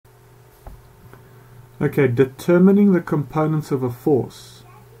Okay, determining the components of a force.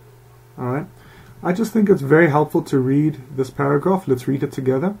 Alright, I just think it's very helpful to read this paragraph. Let's read it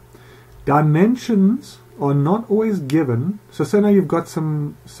together. Dimensions are not always given. So say now you've got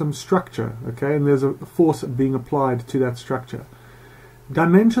some structure, okay, and there's a force being applied to that structure.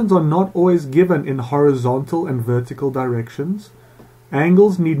 Dimensions are not always given in horizontal and vertical directions.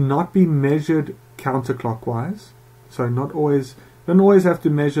 Angles need not be measured counterclockwise. So don't always have to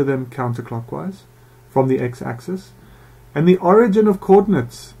measure them counterclockwise from the x-axis. And the origin of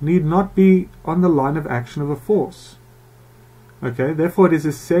coordinates need not be on the line of action of a force. Okay, therefore it is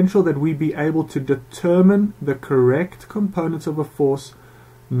essential that we be able to determine the correct components of a force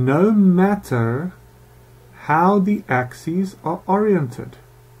no matter how the axes are oriented.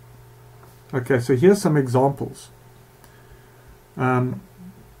 Okay, so here's some examples. Now,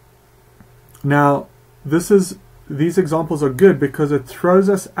 these examples are good because it throws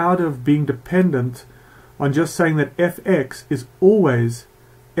us out of being dependent on just saying that fx is always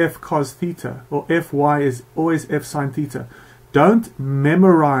f cos theta or fy is always f sine theta. Don't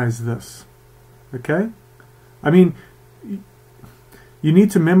memorize this, okay? I mean, you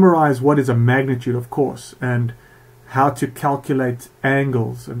need to memorize what is a magnitude, of course, and how to calculate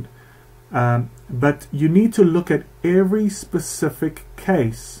angles, and but you need to look at every specific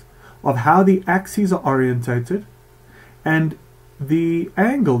case of how the axes are orientated and the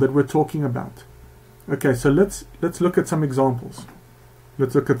angle that we're talking about. Okay, so let's look at some examples.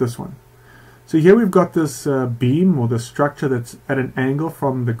 Let's look at this one. So here we've got this beam or the structure that's at an angle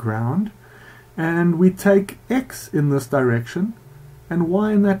from the ground, and we take x in this direction and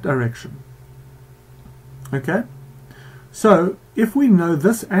y in that direction. Okay, so if we know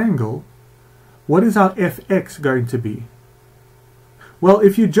this angle, what is our fx going to be? Well,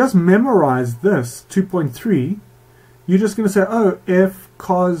 if you just memorize this 2.3, you're just going to say, oh, f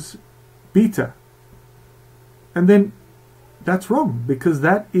cos beta. And then that's wrong, because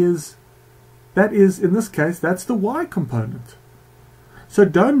that is in this case, that's the y component. So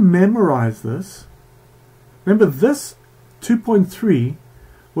don't memorize this. Remember, this 2.3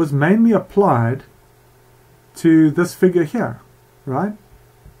 was mainly applied to this figure here, right?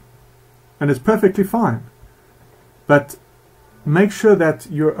 And it's perfectly fine. But make sure that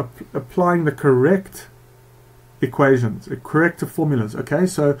you're applying the correct equations, correct formulas, okay?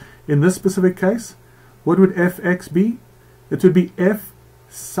 So in this specific case, what would fx be? It would be f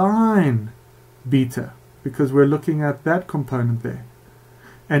sine beta, because we're looking at that component there.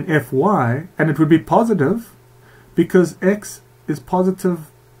 And fy, and it would be positive because x is positive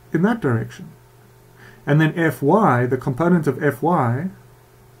in that direction. And then fy, the component of fy,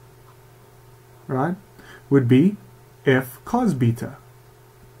 right, would be f cos beta.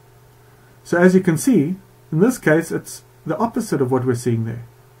 So as you can see, in this case, it's the opposite of what we're seeing there.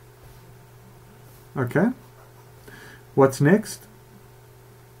 Okay, what's next?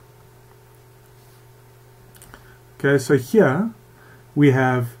 Okay, so here we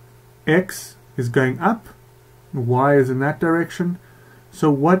have x is going up, y is in that direction.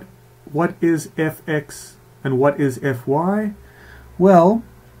 So what is fx and what is fy? Well,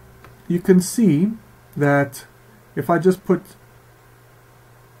 you can see that if I just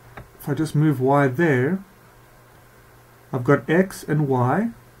move y there, I've got x and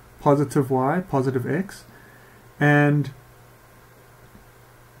y, positive x, and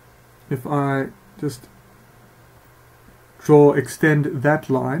if I just extend that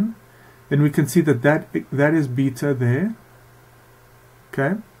line, then we can see that is beta there.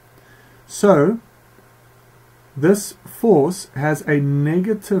 Okay, so this force has a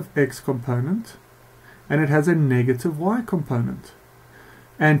negative x component and it has a negative y component,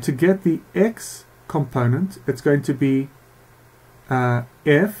 and to get the x component, it's going to be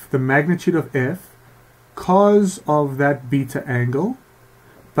f, the magnitude of f, cos of that beta angle,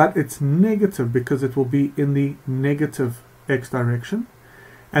 but it's negative because it will be in the negative x direction.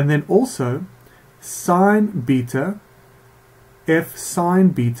 And then also sine beta, f sine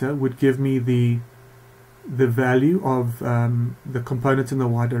beta would give me the value of the component in the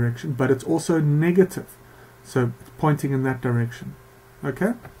y direction, but it's also negative, so it's pointing in that direction.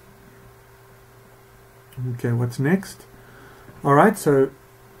 Okay, what's next? Alright, so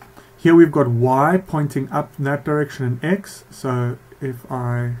here we've got y pointing up in that direction and x. So if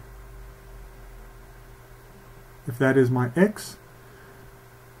that is my x,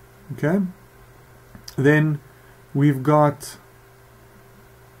 okay, then we've got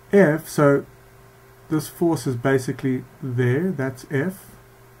f, so this force is basically there, that's f,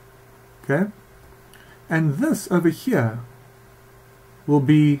 okay, and this over here will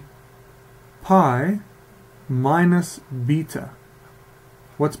be pi minus beta.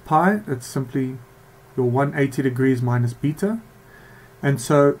 What's pi? It's simply your 180 degrees minus beta. And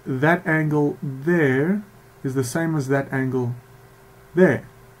so that angle there is the same as that angle there,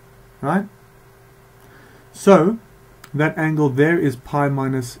 right? So that angle there is pi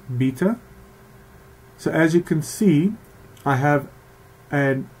minus beta. So as you can see, I have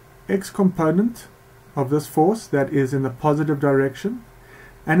an x component of this force that is in the positive direction,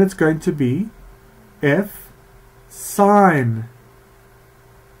 and it's going to be F sine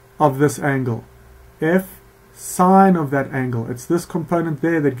of this angle. F sine of that angle. It's this component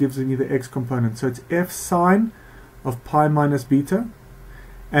there that gives me the x component. So it's F sine of pi minus beta.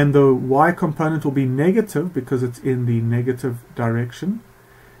 And the y component will be negative because it's in the negative direction.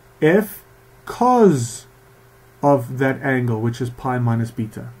 F cos of that angle, which is pi minus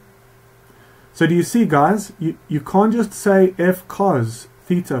beta. So do you see, guys, you can't just say F cos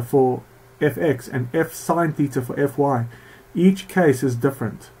theta for Fx and F sine theta for Fy. Each case is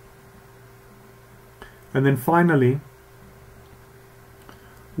different. And then finally,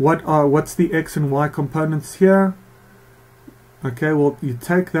 what's the x and y components here? Okay, well, you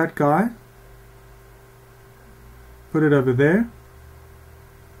take that guy, put it over there,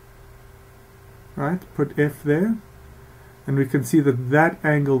 right? Put F there, and we can see that that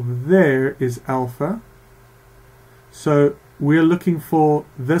angle there is alpha. So we're looking for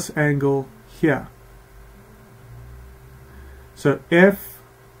this angle here. So F,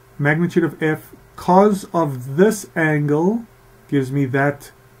 magnitude of F cos of this angle gives me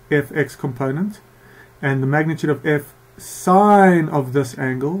that Fx component, and the magnitude of F sine of this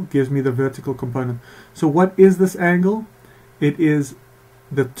angle gives me the vertical component. So what is this angle? It is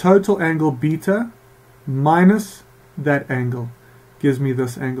the total angle beta minus that angle gives me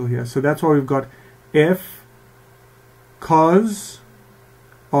this angle here. So that's why we've got F cos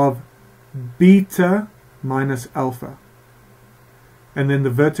of beta minus alpha. And then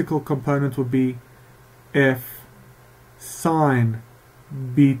the vertical component would be F sine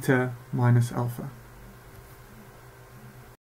beta minus alpha.